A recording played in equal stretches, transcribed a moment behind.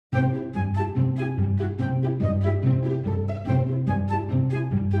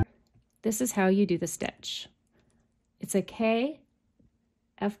This is how you do the stitch. It's a K,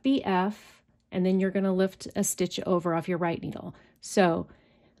 FBF, and then you're going to lift a stitch over off your right needle. So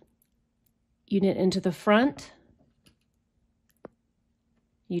you knit into the front,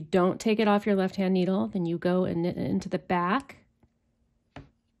 you don't take it off your left hand needle, then you go and knit into the back,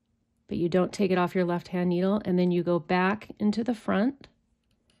 but you don't take it off your left hand needle, and then you go back into the front,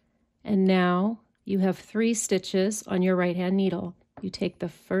 and now you have 3 stitches on your right hand needle. You take the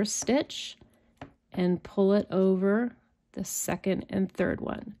first stitch and pull it over the second and third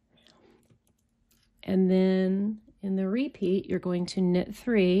one. And then in the repeat, you're going to knit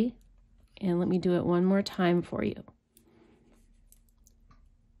 3, and let me do it one more time for you.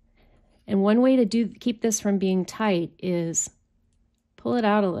 And one way to keep this from being tight is pull it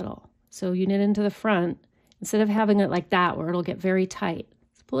out a little. So you knit into the front, instead of having it like that where it'll get very tight.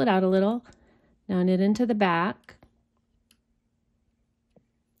 So pull it out a little. Now knit into the back.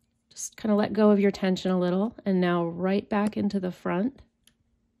 Just kind of let go of your tension a little, and now right back into the front.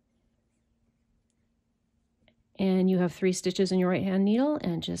 And you have 3 stitches in your right hand needle,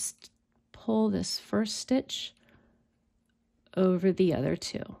 and just pull this first stitch over the other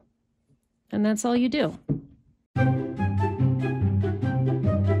 2. And that's all you do.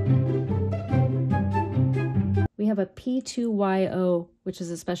 We have a P2YO, which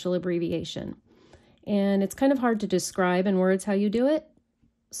is a special abbreviation. And it's kind of hard to describe in words how you do it.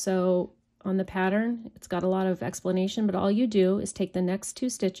 So on the pattern, it's got a lot of explanation, but all you do is take the next 2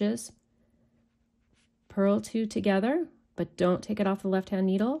 stitches, purl 2 together, but don't take it off the left-hand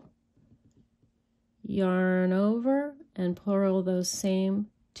needle, yarn over, and purl those same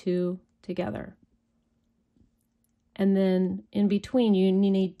 2 together. And then in between, you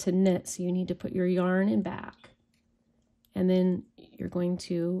need to knit, so you need to put your yarn in back. And then you're going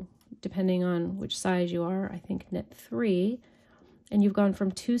to, depending on which size you are, I think knit 3, and you've gone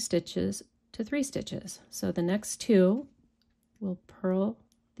from 2 stitches to 3 stitches. So the next 2, we'll purl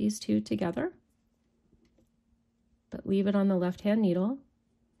these 2 together, but leave it on the left-hand needle.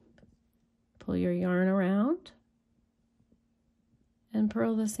 Pull your yarn around and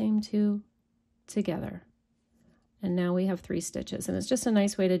purl the same 2 together. And now we have 3 stitches, and it's just a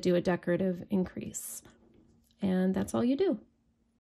nice way to do a decorative increase. And that's all you do.